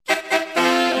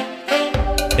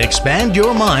Expand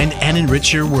your mind and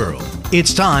enrich your world.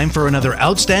 It's time for another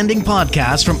outstanding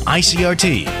podcast from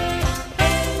I.C.R.T.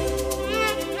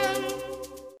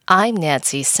 I'm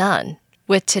Nancy Sun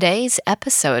with today's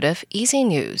episode of Easy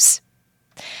News.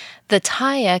 The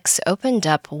Tai-Ex opened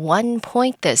up 1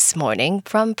 point this morning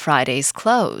from Friday's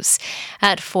close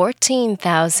at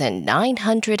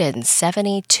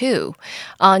 14,972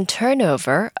 on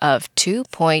turnover of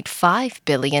 2.5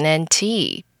 billion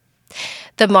NT.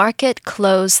 The market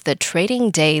closed the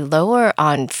trading day lower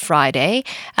on Friday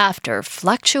after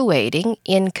fluctuating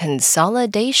in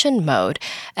consolidation mode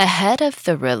ahead of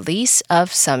the release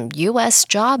of some U.S.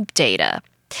 job data.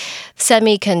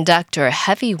 Semiconductor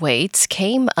heavyweights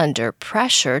came under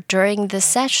pressure during the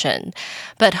session,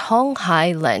 but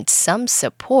Honghai lent some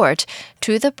support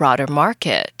to the broader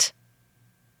market.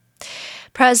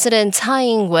 President Tsai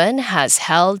Ing-wen has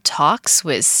held talks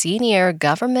with senior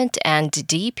government and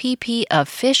DPP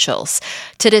officials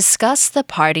to discuss the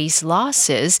party's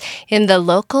losses in the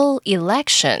local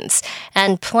elections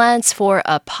and plans for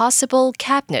a possible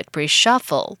cabinet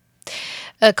reshuffle.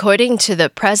 According to the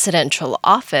presidential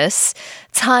office,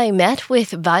 Tsai met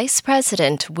with Vice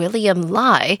President William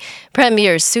Lai,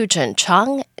 Premier Su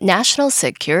Chang-tseng, National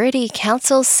Security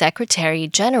Council Secretary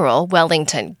General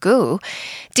Wellington Koo,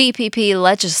 DPP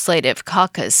Legislative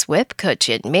Caucus Whip Ker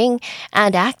Chien-ming,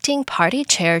 and Acting Party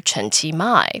Chair Chen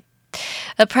Chi-mai.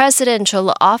 A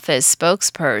presidential office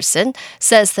spokesperson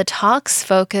says the talks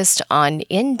focused on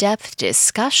in-depth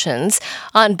discussions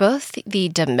on both the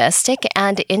domestic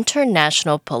and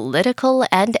international political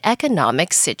and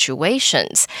economic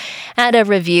situations, and a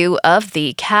review of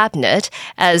the cabinet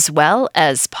as well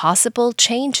as possible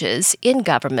changes in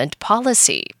government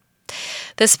policy.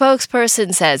 The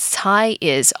spokesperson says Tsai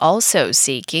is also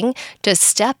seeking to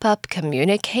step up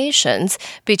communications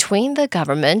between the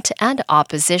government and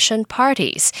opposition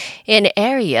parties in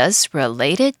areas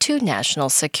related to national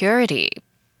security.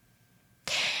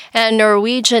 And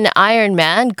Norwegian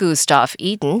Ironman Gustav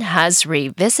Iden has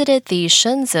revisited the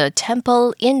Shunze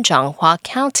Temple in Changhua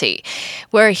County,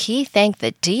 where he thanked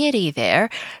the deity there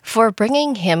for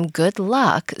bringing him good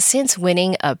luck since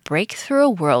winning a breakthrough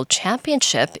World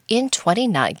Championship in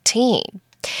 2019.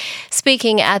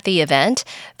 Speaking at the event,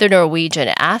 the Norwegian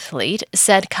athlete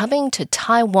said coming to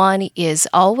Taiwan is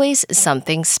always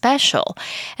something special,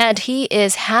 and he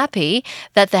is happy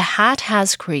that the hat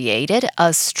has created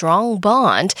a strong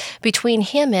bond between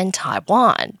him and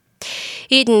Taiwan.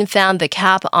 Eden found the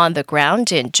cap on the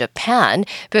ground in Japan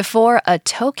before a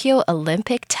Tokyo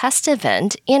Olympic test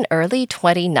event in early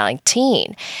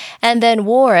 2019, and then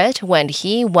wore it when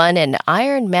he won an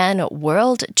Ironman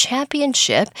World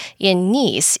Championship in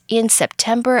Nice in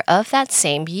September of that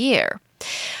same year.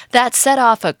 That set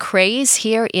off a craze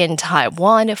here in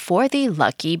Taiwan for the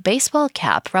lucky baseball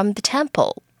cap from the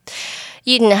temple.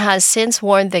 Eden has since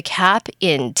worn the cap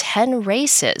in 10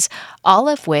 races, all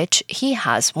of which he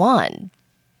has won.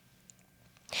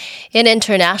 In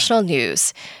international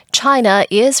news, China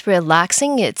is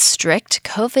relaxing its strict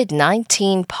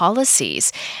COVID-19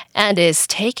 policies and is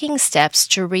taking steps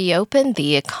to reopen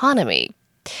the economy.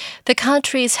 The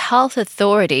country's health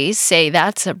authorities say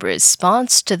that's a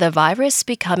response to the virus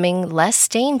becoming less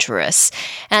dangerous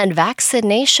and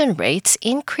vaccination rates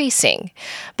increasing,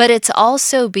 but it's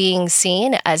also being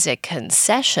seen as a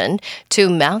concession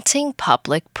to mounting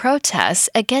public protests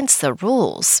against the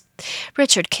rules.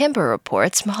 Richard Kimber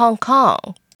reports from Hong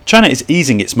Kong. China is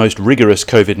easing its most rigorous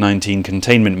COVID-19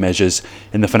 containment measures.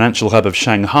 In the financial hub of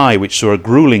Shanghai, which saw a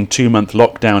grueling 2-month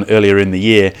lockdown earlier in the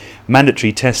year,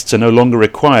 mandatory tests are no longer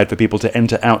required for people to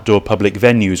enter outdoor public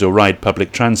venues or ride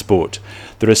public transport.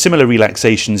 There are similar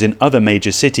relaxations in other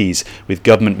major cities, with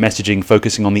government messaging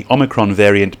focusing on the Omicron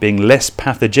variant being less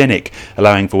pathogenic,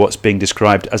 allowing for what's being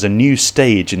described as a new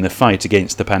stage in the fight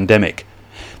against the pandemic.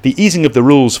 The easing of the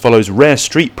rules follows rare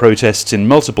street protests in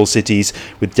multiple cities,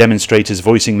 with demonstrators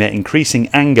voicing their increasing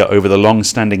anger over the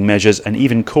long-standing measures and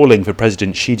even calling for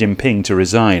President Xi Jinping to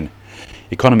resign.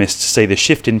 Economists say the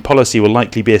shift in policy will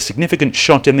likely be a significant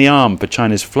shot in the arm for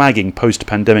China's flagging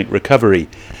post-pandemic recovery.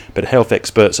 But health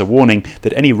experts are warning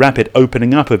that any rapid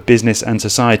opening up of business and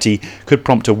society could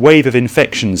prompt a wave of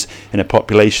infections in a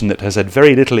population that has had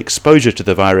very little exposure to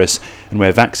the virus and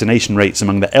where vaccination rates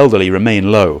among the elderly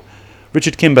remain low.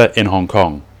 Richard Kimber in Hong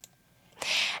Kong.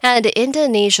 And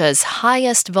Indonesia's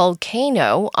highest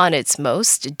volcano on its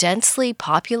most densely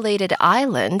populated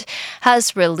island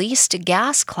has released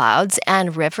gas clouds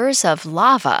and rivers of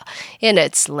lava in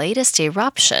its latest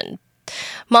eruption.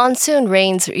 Monsoon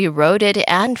rains eroded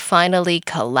and finally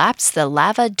collapsed the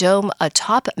lava dome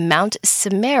atop Mount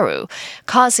Semeru,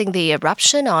 causing the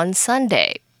eruption on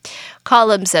Sunday.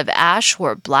 Columns of ash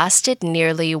were blasted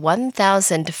nearly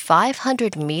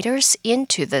 1,500 meters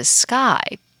into the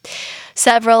sky.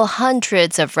 Several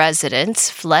hundreds of residents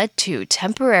fled to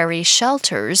temporary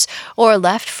shelters or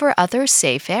left for other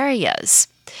safe areas.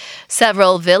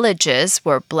 Several villages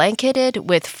were blanketed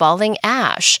with falling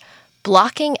ash,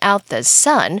 blocking out the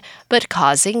sun but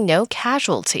causing no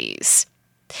casualties.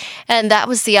 And that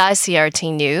was the I.C.R.T.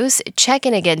 news. Check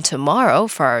in again tomorrow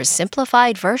for our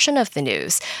simplified version of the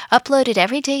news, uploaded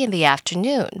every day in the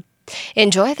afternoon.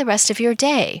 Enjoy the rest of your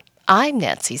day. I'm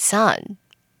Nancy Sun.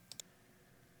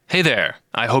 Hey there!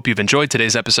 I hope you've enjoyed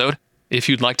today's episode. If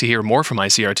you'd like to hear more from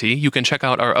I.C.R.T., you can check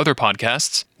out our other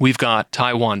podcasts. We've got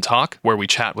Taiwan Talk, where we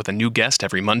chat with a new guest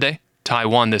every Monday,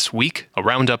 Taiwan This Week, a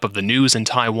roundup of the news in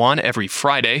Taiwan every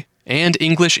Friday, and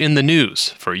English in the News,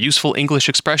 for useful English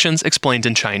expressions explained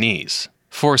in Chinese.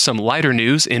 For some lighter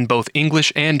news in both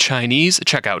English and Chinese,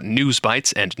 check out News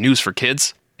Bites and News for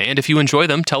Kids. And if you enjoy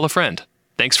them, tell a friend.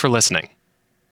 Thanks for listening.